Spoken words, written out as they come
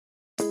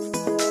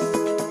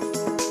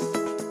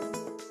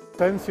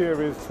Sensia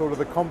is sort of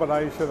the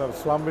combination of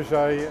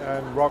Schlumberger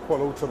and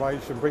Rockwell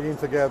Automation, bringing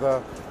together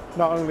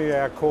not only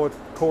our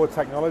core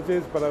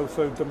technologies, but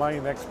also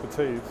domain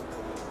expertise.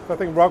 So I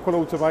think Rockwell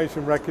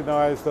Automation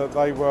recognized that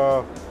they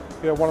were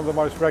one of the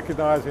most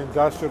recognized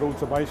industrial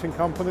automation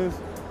companies,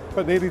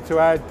 but needed to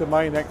add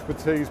domain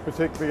expertise,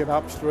 particularly in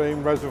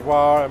upstream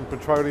reservoir and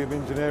petroleum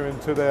engineering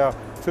to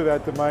their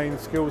domain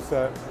skill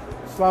set.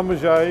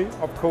 Schlumberger,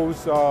 of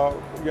course, are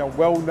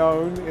well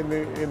known in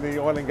the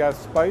oil and gas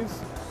space,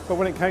 but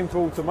when it came to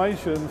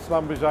automation,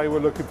 Schlumberger were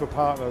looking for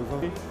partners.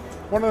 And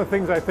one of the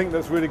things I think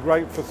that's really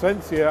great for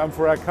Sensia and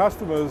for our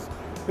customers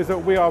is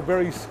that we are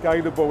very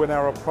scalable in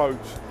our approach.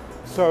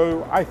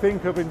 So I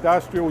think of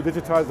industrial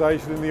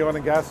digitization in the oil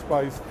and gas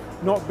space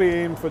not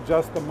being for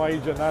just the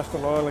major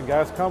national oil and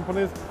gas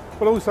companies,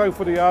 but also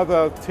for the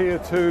other tier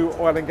 2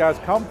 oil and gas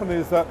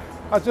companies that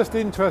are just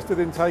interested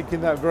in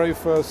taking that very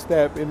first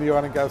step in the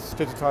oil and gas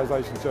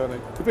digitization journey.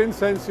 Within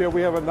Sensia,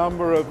 we have a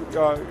number of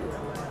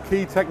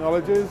key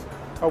technologies.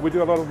 We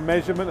do a lot of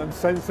measurement and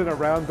sensing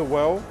around the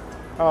well.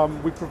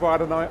 We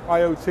provide an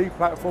IoT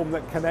platform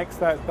that connects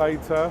that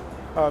data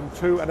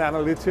to an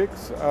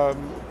analytics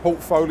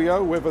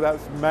portfolio, whether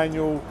that's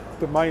manual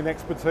domain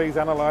expertise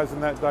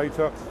analyzing that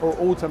data or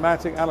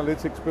automatic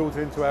analytics built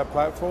into our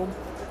platform.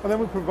 And then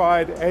we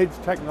provide edge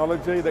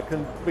technology that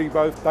can be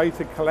both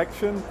data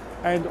collection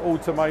and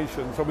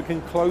automation, so we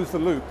can close the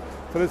loop.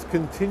 So this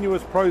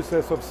continuous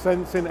process of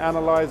sensing,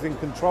 analyzing,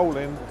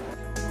 controlling